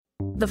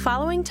The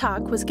following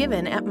talk was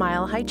given at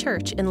Mile High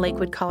Church in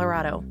Lakewood,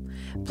 Colorado.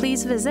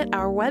 Please visit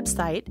our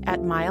website at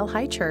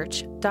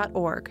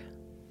milehighchurch.org.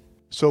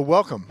 So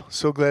welcome.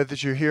 So glad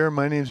that you're here.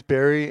 My name's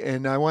Barry,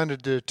 and I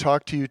wanted to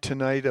talk to you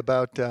tonight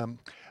about a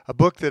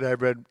book that I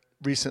read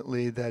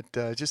recently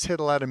that just had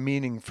a lot of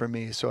meaning for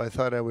me. So I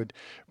thought I would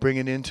bring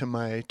it into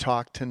my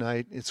talk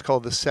tonight. It's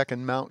called The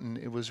Second Mountain.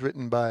 It was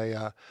written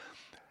by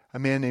a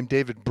man named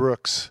David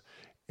Brooks,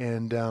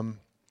 and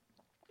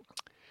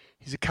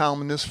he's a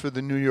columnist for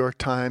the New York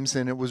Times,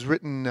 and it was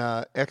written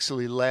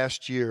actually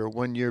last year,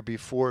 1 year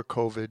before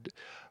COVID,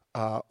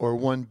 or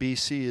 1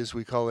 BC as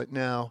we call it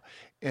now.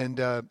 And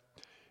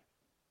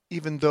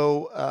even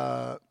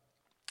though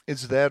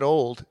it's that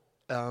old,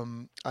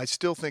 I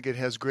still think it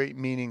has great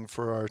meaning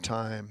for our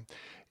time.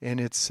 And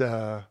it's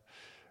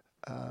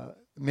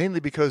mainly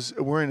because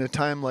we're in a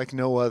time like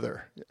no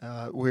other.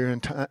 We're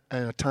in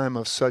a time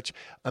of such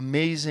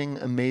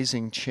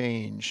amazing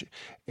change.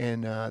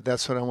 And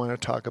that's what I want to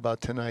talk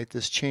about tonight,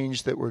 this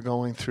change that we're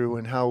going through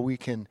and how we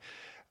can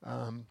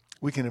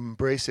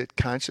embrace it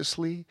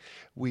consciously.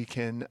 We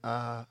can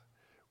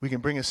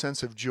bring a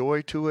sense of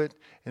joy to it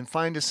and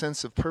find a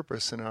sense of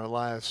purpose in our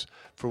lives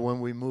for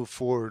when we move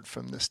forward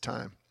from this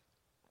time.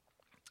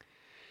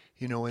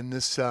 You know, in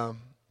this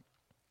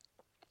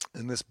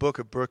book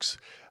of Brooks,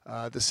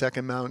 The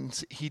Second Mountain,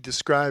 he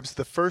describes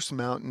the first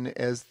mountain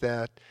as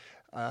that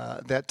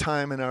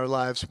time in our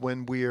lives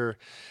when we're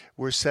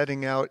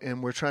setting out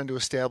and we're trying to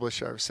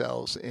establish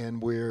ourselves,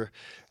 and we're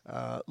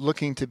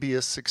looking to be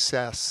a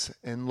success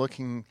and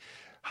looking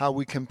how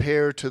we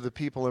compare to the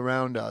people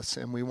around us,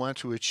 and we want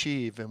to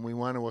achieve and we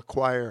want to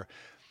acquire,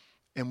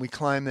 and we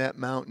climb that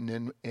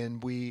mountain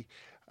and we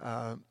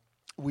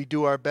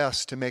do our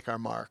best to make our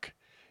mark.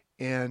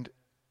 And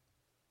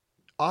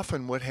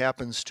often what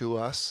happens to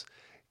us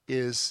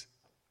is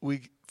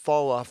we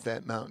fall off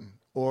that mountain,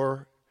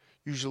 or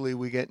usually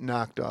we get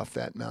knocked off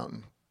that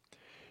mountain.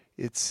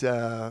 It's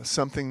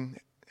something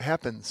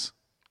happens.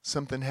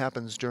 Something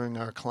happens during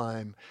our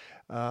climb.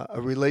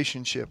 A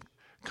relationship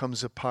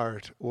comes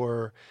apart,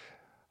 or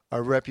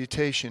our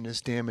reputation is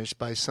damaged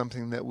by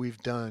something that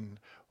we've done,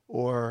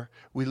 or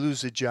we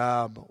lose a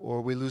job, or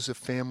we lose a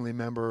family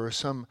member, or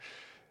some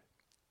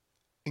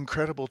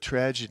incredible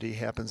tragedy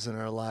happens in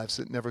our lives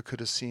that never could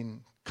have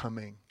seen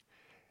coming.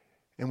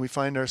 And we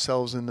find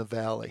ourselves in the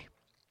valley.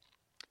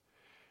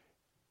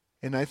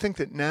 And I think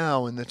that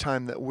now, in the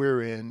time that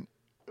we're in,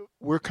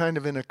 we're kind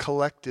of in a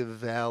collective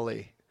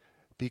valley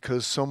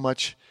because so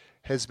much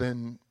has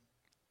been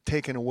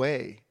taken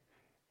away,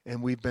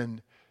 and we've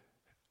been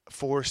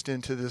forced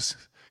into this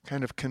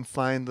kind of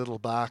confined little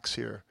box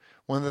here.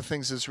 One of the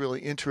things that's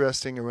really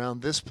interesting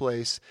around this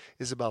place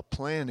is about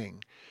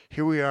planning.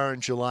 Here we are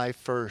on July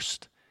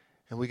 1st,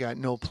 and we got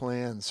no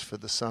plans for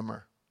the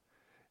summer.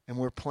 And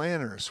we're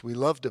planners. We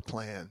love to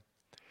plan.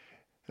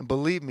 And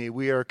believe me,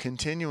 we are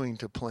continuing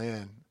to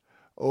plan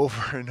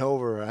over and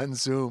over on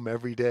Zoom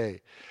every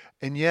day.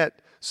 And yet,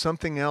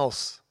 something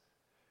else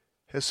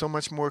has so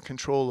much more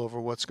control over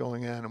what's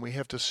going on, and we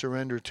have to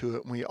surrender to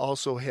it. And we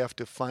also have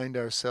to find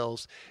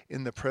ourselves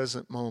in the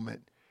present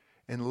moment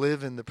and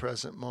live in the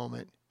present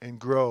moment and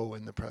grow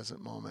in the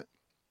present moment.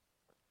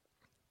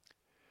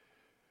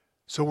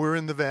 So we're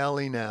in the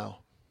valley now.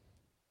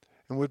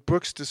 And what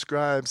Brooks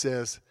describes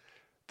as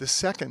the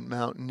second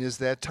mountain is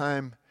that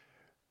time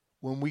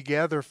when we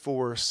gather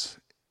force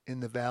in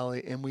the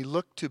valley and we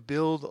look to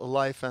build a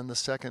life on the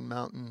second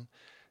mountain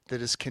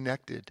that is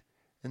connected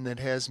and that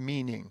has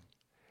meaning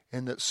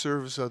and that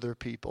serves other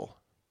people.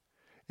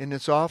 And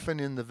it's often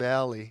in the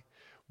valley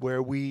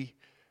where we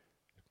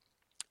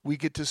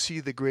get to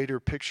see the greater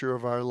picture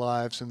of our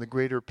lives and the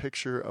greater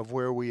picture of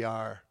where we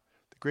are,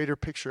 the greater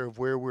picture of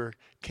where we're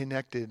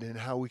connected and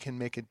how we can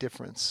make a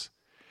difference.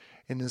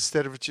 And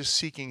instead of just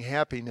seeking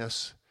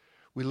happiness,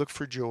 we look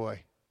for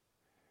joy.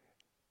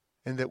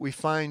 And that we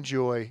find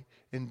joy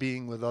in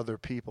being with other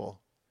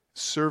people,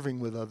 serving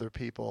with other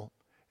people,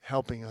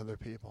 helping other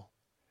people.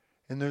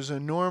 And there's an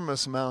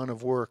enormous amount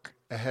of work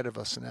ahead of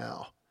us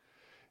now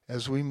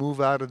as we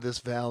move out of this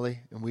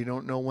valley, and we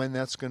don't know when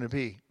that's going to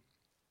be.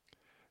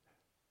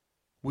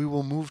 We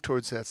will move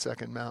towards that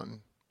second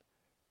mountain.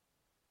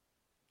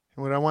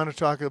 And what I want to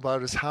talk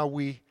about is how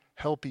we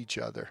help each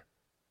other,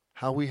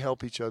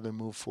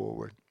 move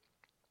forward.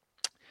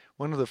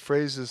 One of the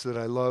phrases that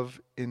I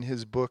love in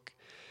his book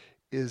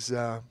is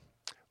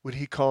what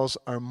he calls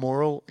our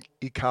moral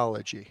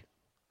ecology.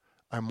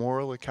 Our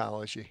moral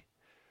ecology.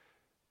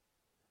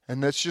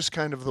 And that's just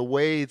kind of the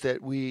way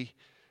that we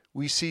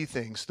see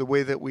things, the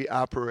way that we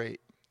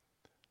operate.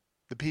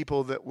 The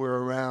people that we're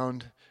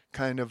around,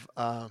 kind of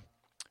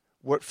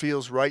what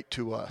feels right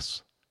to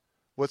us.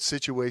 What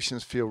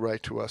situations feel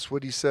right to us.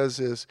 What he says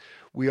is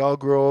we all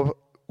grow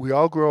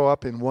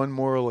up in one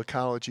moral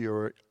ecology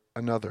or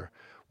another.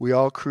 We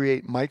all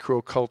create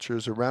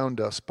microcultures around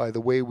us by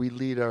the way we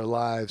lead our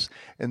lives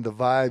and the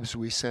vibes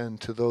we send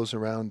to those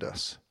around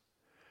us.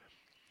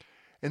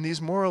 And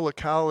these moral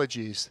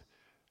ecologies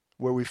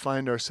where we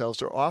find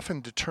ourselves are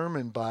often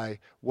determined by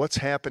what's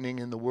happening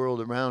in the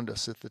world around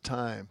us at the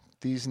time.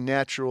 these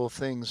natural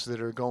things that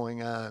are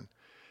going on.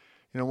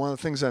 You know, one of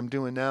the things I'm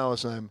doing now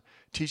is I'm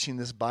teaching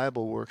this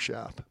Bible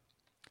workshop.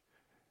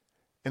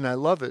 And I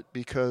love it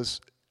because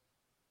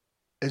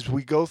as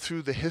we go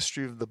through the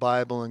history of the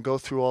Bible and go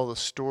through all the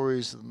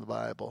stories in the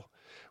Bible,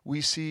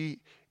 we see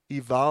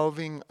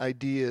evolving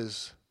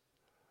ideas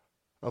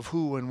of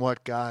who and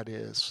what God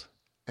is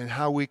and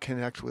how we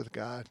connect with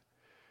God.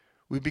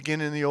 We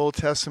begin in the Old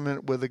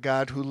Testament with a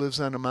God who lives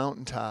on a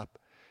mountaintop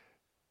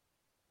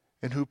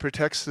and who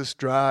protects this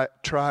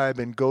tribe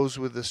and goes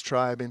with this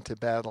tribe into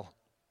battle.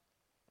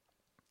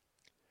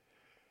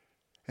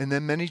 And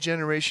then many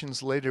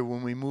generations later,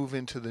 when we move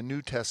into the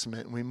New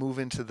Testament and we move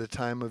into the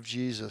time of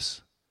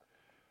Jesus,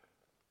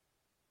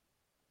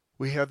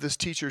 we have this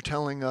teacher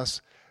telling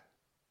us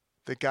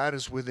that God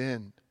is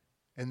within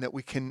and that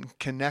we can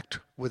connect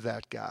with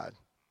that God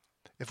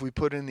if we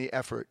put in the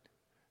effort,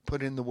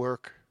 put in the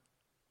work,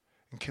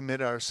 and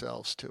commit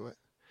ourselves to it.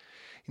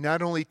 He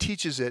not only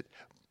teaches it,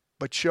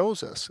 but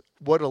shows us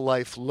what a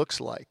life looks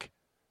like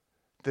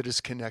that is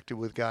connected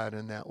with God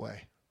in that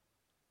way.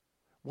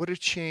 What a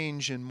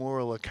change in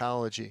moral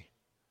ecology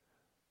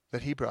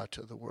that he brought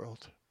to the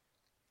world.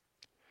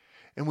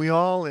 And we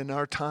all in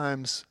our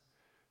times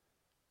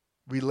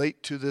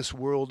relate to this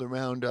world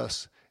around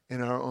us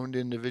in our own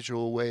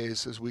individual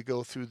ways as we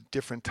go through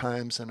different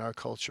times in our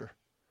culture.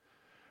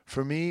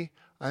 For me,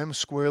 I'm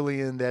squarely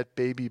in that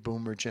baby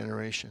boomer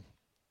generation.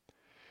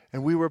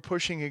 And we were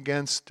pushing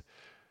against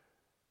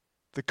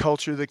the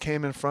culture that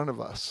came in front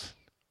of us,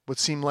 what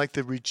seemed like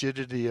the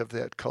rigidity of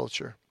that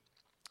culture,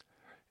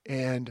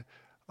 and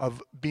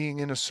of being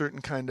in a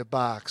certain kind of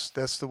box.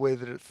 That's the way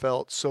that it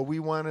felt. So we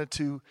wanted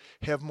to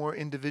have more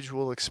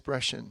individual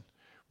expression.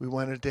 We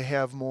wanted to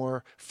have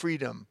more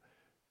freedom.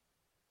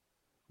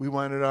 We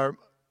wanted our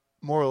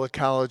moral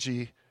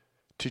ecology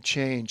to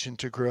change and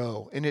to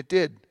grow. And it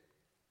did.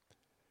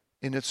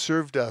 And it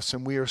served us.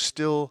 And we are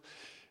still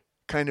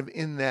kind of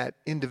in that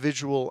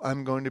individual,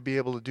 I'm going to be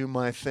able to do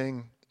my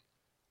thing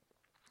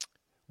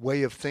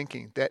way of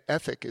thinking. That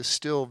ethic is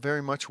still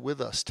very much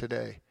with us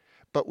today.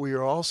 But we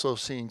are also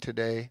seeing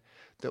today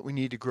that we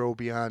need to grow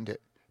beyond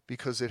it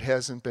because it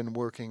hasn't been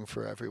working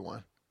for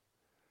everyone.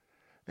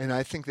 And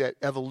I think that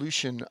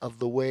evolution of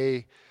the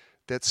way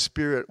that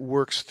Spirit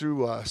works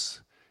through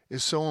us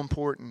is so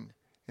important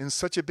and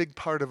such a big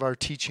part of our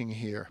teaching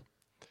here.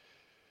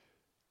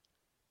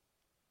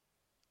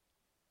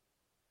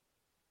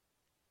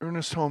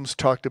 Ernest Holmes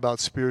talked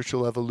about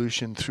spiritual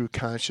evolution through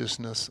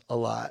consciousness a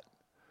lot.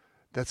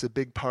 That's a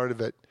big part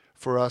of it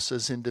for us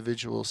as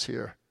individuals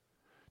here.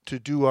 To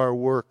do our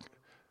work,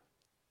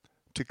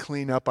 to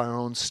clean up our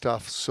own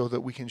stuff so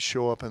that we can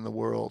show up in the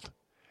world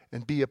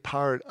and be a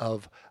part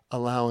of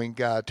allowing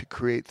God to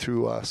create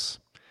through us.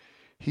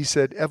 He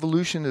said,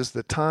 evolution is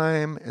the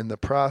time and the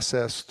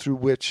process through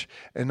which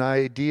an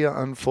idea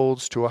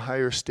unfolds to a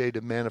higher state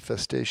of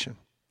manifestation.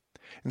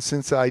 And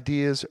since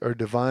ideas are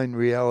divine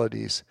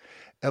realities,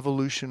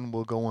 evolution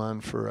will go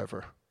on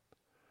forever.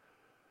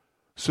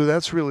 So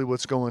that's really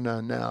what's going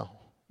on now.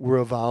 We're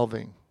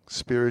evolving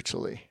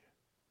spiritually,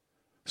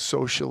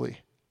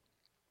 socially.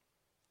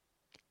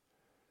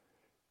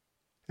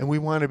 And we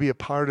want to be a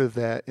part of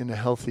that in a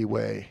healthy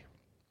way.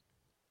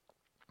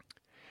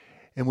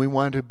 And we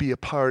want to be a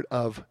part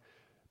of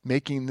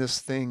making this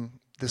thing,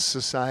 this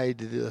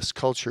society, this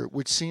culture,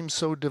 which seems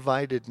so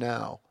divided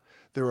now.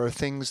 There are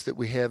things that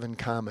we have in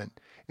common.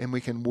 And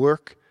we can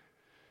work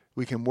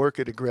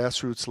at a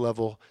grassroots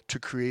level to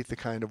create the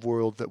kind of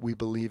world that we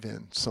believe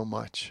in so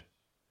much.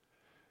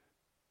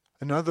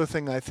 Another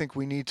thing I think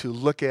we need to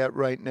look at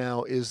right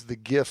now is the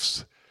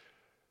gifts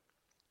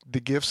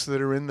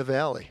that are in the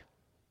valley.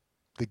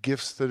 The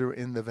gifts that are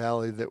in the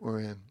valley that we're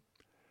in.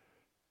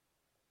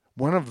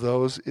 One of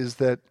those is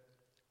that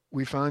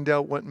we find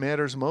out what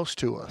matters most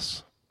to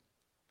us.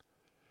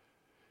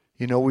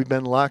 You know, we've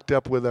been locked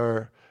up with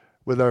our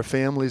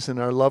families and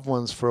our loved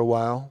ones for a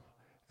while,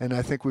 and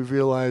I think we've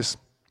realized,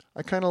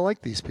 I kind of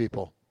like these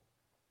people.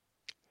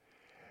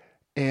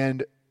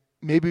 And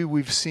maybe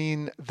we've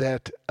seen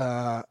that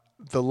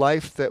the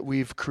life that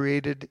we've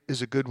created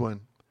is a good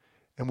one,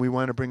 and we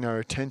want to bring our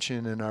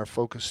attention and our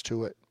focus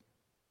to it.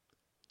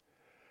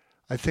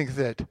 I think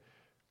that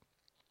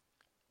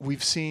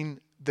we've seen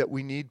that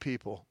we need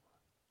people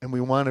and we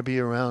want to be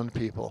around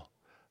people.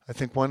 I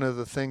think one of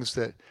the things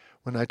that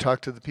when I talk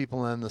to the people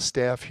on the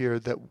staff here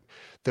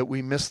that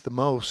we miss the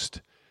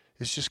most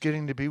is just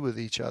getting to be with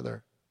each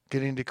other,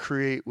 getting to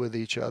create with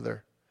each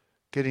other,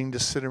 getting to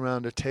sit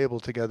around a table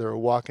together or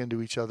walk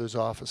into each other's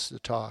office to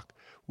talk.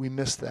 We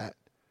miss that.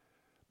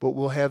 But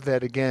we'll have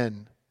that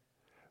again.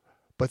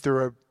 But there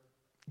are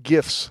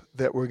gifts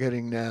that we're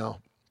getting now.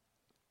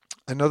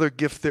 Another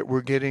gift that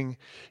we're getting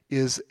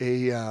is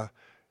a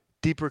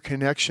deeper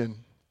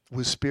connection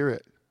with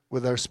Spirit,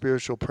 with our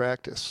spiritual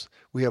practice.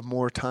 We have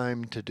more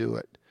time to do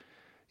it.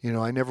 You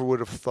know, I never would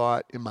have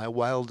thought in my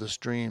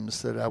wildest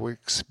dreams that I would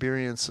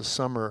experience a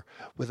summer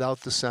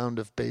without the sound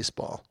of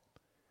baseball.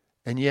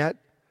 And yet,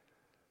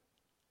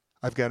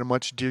 I've got a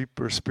much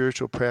deeper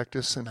spiritual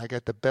practice, and I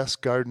got the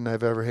best garden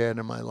I've ever had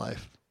in my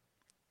life.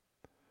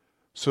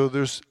 So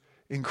there's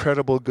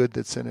incredible good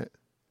that's in it.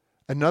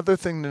 Another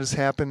thing that has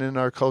happened in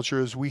our culture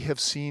is we have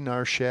seen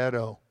our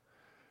shadow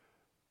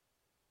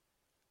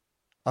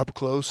up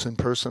close and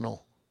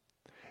personal.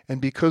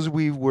 And because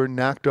we were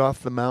knocked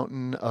off the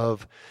mountain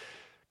of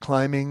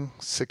climbing,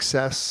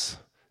 success,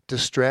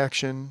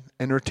 distraction,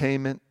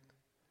 entertainment,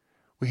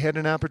 we had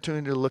an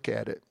opportunity to look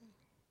at it.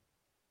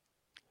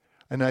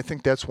 And I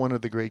think that's one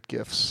of the great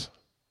gifts,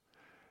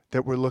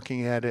 that we're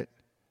looking at it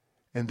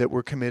and that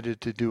we're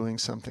committed to doing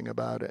something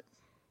about it.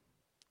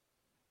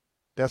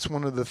 That's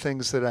one of the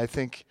things that I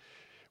think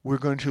we're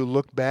going to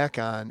look back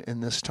on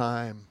in this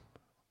time.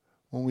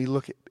 When we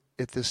look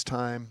at this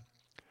time,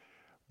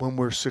 when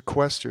we're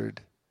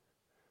sequestered,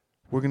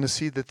 we're going to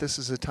see that this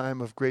is a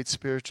time of great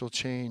spiritual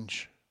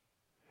change,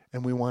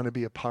 and we want to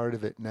be a part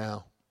of it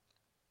now.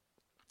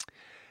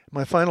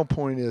 My final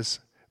point is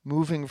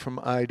moving from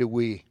I to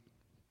we.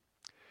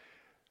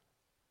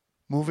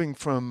 Moving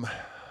from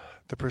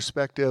the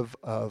perspective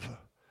of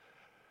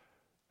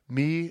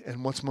me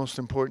and what's most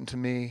important to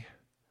me.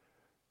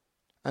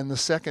 On the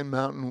second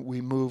mountain, we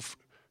move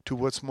to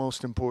what's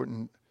most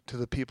important to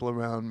the people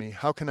around me.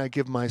 How can I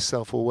give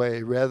myself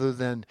away rather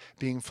than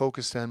being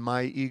focused on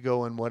my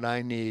ego and what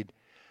I need?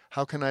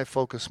 How can I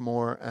focus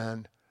more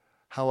on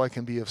how I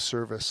can be of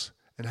service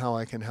and how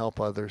I can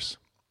help others?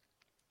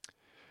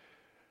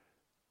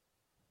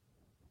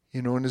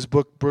 You know, in his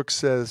book, Brooks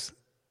says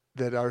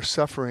that our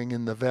suffering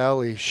in the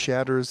valley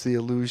shatters the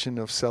illusion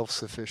of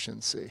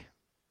self-sufficiency.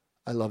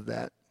 I love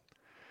that.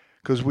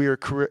 Because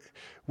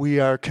we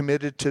are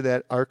committed to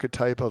that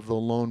archetype of the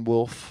lone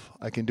wolf.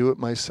 I can do it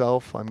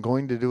myself. I'm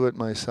going to do it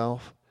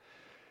myself.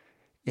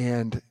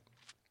 And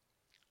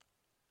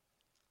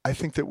I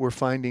think that we're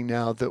finding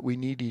now that we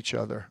need each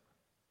other.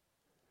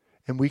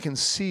 And we can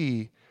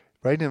see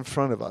right in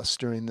front of us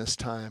during this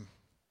time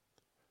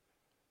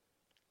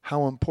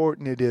how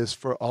important it is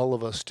for all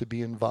of us to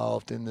be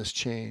involved in this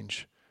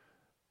change,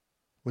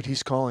 what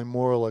he's calling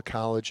moral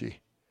ecology.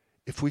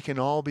 If we can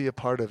all be a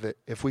part of it,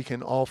 if we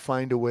can all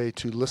find a way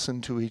to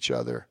listen to each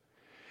other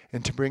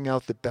and to bring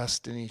out the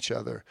best in each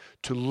other,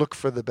 to look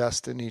for the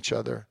best in each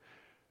other,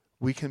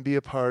 we can be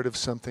a part of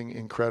something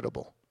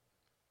incredible.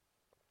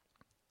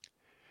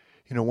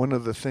 You know, one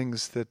of the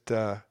things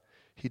that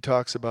he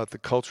talks about the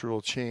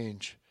cultural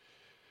change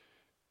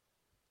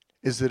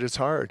is that it's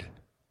hard.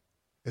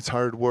 It's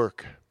hard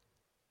work.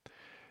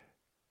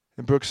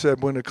 And Brooks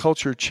said, when a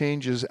culture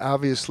changes,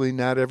 obviously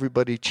not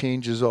everybody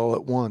changes all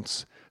at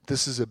once.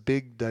 This is a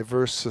big,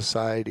 diverse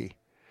society,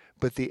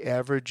 but the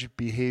average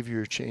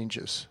behavior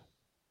changes.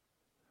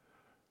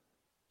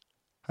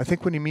 I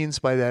think what he means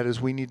by that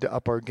is we need to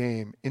up our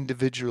game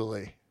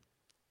individually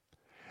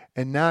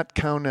and not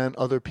count on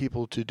other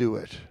people to do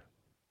it.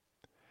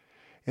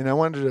 And I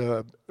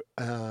wanted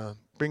to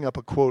bring up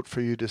a quote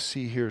for you to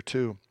see here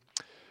too,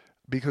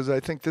 because I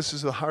think this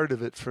is the heart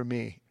of it for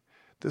me.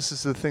 This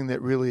is the thing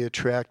that really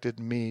attracted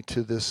me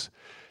to this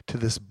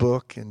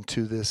book and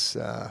to this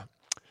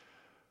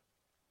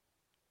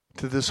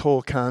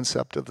whole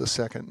concept of the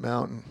second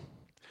mountain.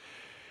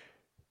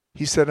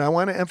 He said, I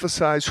want to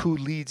emphasize who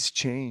leads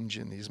change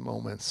in these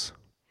moments,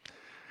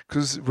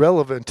 because it's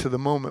relevant to the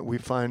moment we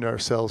find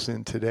ourselves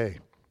in today.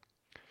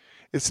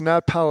 It's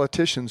not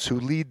politicians who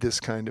lead this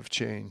kind of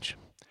change.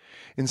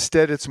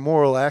 Instead, it's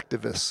moral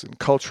activists and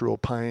cultural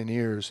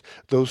pioneers.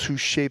 Those who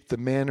shape the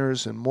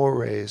manners and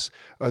mores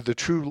are the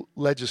true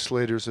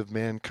legislators of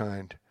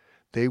mankind.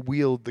 They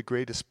wield the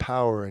greatest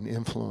power and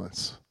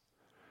influence.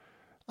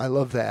 I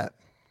love that.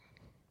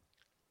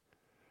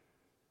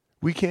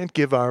 We can't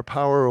give our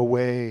power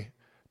away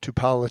to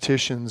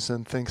politicians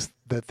and think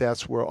that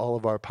that's where all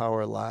of our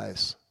power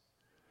lies.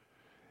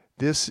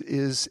 This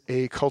is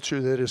a culture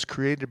that is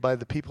created by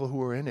the people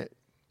who are in it.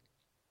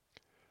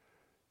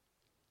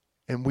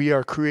 And we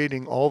are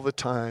creating all the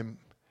time,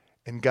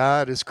 and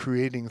God is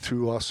creating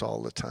through us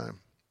all the time.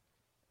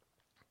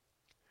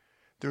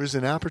 There is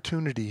an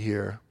opportunity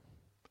here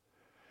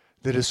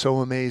that is so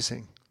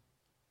amazing,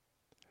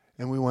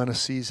 and we want to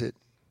seize it.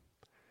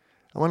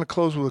 I want to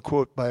close with a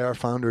quote by our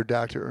founder,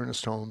 Dr.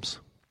 Ernest Holmes.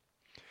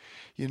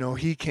 You know,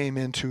 he came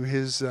into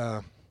his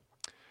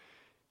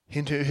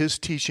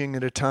teaching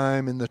at a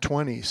time in the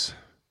 1920s,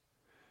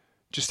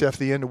 just after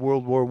the end of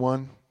World War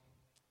I.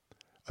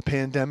 A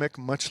pandemic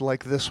much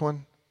like this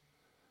one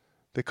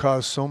that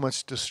caused so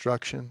much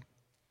destruction,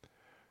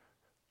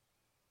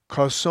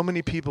 caused so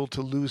many people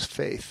to lose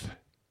faith.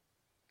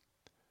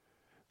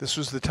 This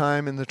was the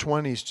time in the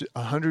 1920s,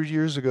 100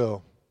 years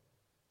ago.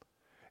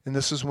 And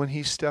this is when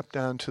he stepped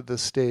onto the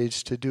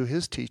stage to do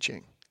his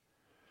teaching.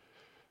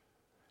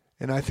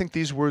 And I think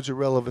these words are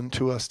relevant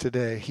to us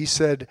today. He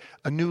said,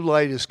 a new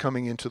light is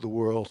coming into the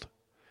world.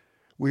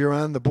 We are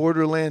on the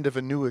borderland of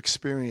a new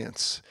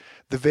experience.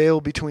 The veil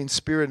between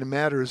spirit and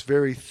matter is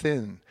very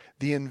thin.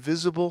 The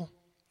invisible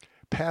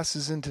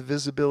passes into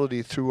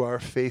visibility through our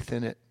faith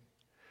in it.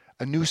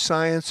 A new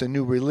science, a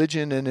new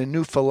religion, and a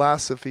new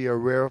philosophy are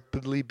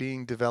rapidly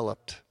being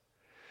developed.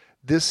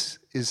 This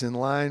is in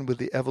line with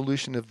the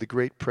evolution of the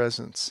Great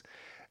Presence,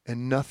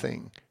 and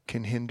nothing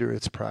can hinder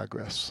its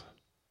progress.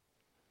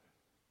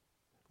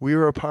 We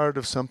are a part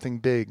of something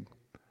big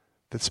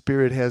that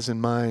Spirit has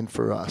in mind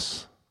for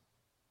us,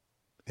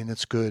 and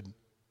it's good.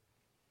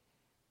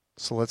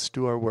 So let's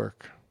do our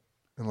work,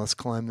 and let's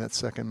climb that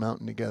second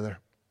mountain together.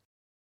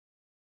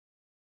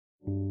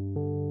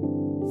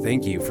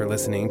 Thank you for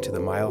listening to the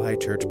Mile High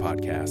Church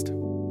podcast.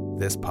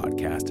 This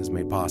podcast is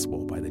made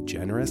possible by the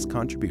generous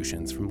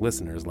contributions from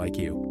listeners like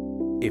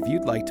you. If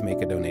you'd like to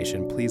make a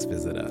donation, please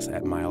visit us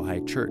at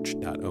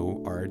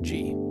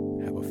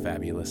milehighchurch.org. Have a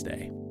fabulous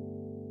day.